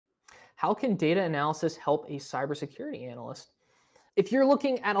How can data analysis help a cybersecurity analyst? If you're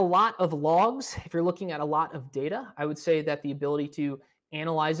looking at a lot of logs, if you're looking at a lot of data, I would say that the ability to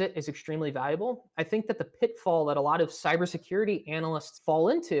analyze it is extremely valuable. I think that the pitfall that a lot of cybersecurity analysts fall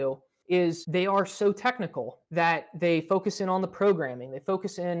into is they are so technical that they focus in on the programming, they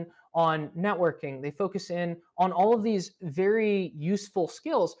focus in on networking, they focus in on all of these very useful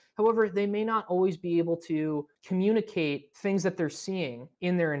skills. However, they may not always be able to communicate things that they're seeing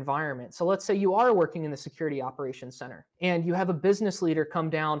in their environment. So let's say you are working in the security operations center and you have a business leader come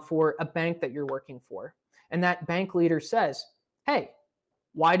down for a bank that you're working for. And that bank leader says, hey,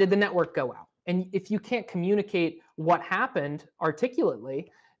 why did the network go out? And if you can't communicate what happened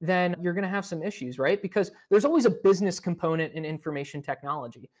articulately, then you're going to have some issues, right? Because there's always a business component in information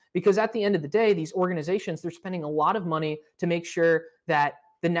technology. Because at the end of the day, these organizations, they're spending a lot of money to make sure that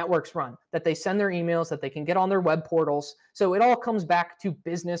the networks run, that they send their emails, that they can get on their web portals. So it all comes back to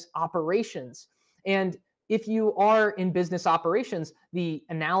business operations. And if you are in business operations, the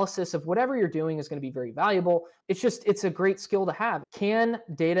analysis of whatever you're doing is going to be very valuable. It's a great skill to have. Can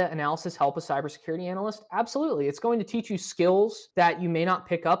data analysis help a cybersecurity analyst? Absolutely. It's going to teach you skills that you may not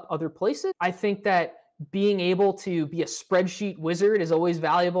pick up other places. I think that being able to be a spreadsheet wizard is always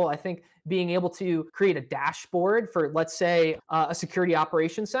valuable. I think being able to create a dashboard for, let's say, a security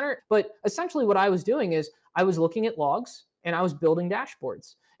operations center. But essentially what I was doing is I was looking at logs and I was building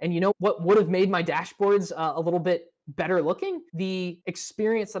dashboards. And you know what would have made my dashboards a little bit better looking? The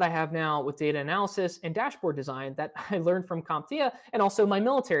experience that I have now with data analysis and dashboard design that I learned from CompTIA and also my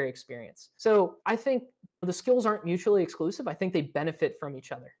military experience. So I think the skills aren't mutually exclusive. I think they benefit from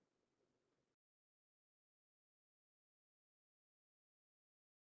each other.